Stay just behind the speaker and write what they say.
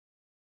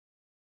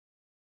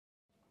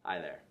Hi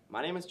there.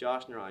 My name is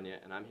Josh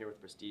Noronha, and I'm here with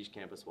Prestige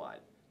Campus-wide,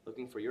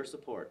 looking for your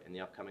support in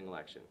the upcoming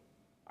election.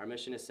 Our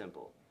mission is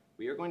simple.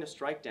 We are going to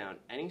strike down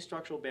any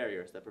structural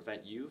barriers that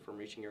prevent you from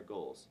reaching your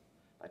goals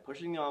by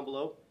pushing the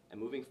envelope and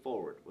moving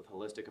forward with a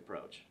holistic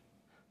approach.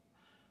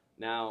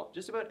 Now,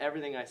 just about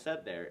everything I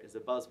said there is a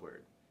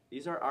buzzword.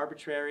 These are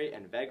arbitrary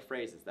and vague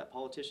phrases that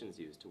politicians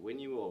use to win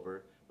you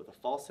over with a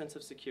false sense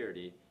of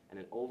security and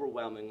an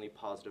overwhelmingly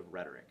positive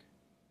rhetoric.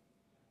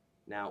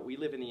 Now, we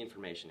live in the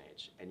information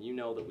age, and you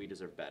know that we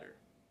deserve better.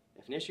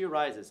 If an issue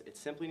arises, it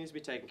simply needs to be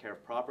taken care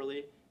of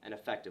properly and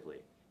effectively,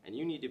 and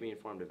you need to be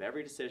informed of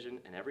every decision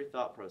and every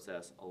thought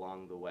process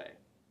along the way.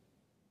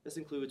 This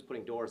includes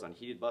putting doors on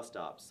heated bus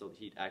stops so the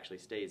heat actually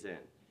stays in,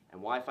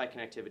 and Wi-Fi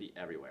connectivity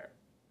everywhere.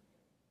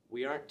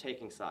 We aren't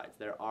taking sides.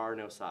 There are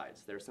no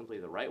sides. There's simply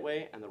the right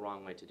way and the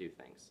wrong way to do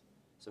things.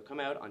 So come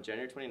out on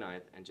January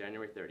 29th and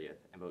January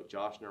 30th and vote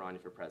Josh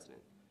Noronha for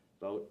president.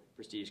 Vote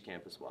Prestige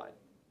Campus-wide.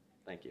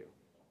 Thank you.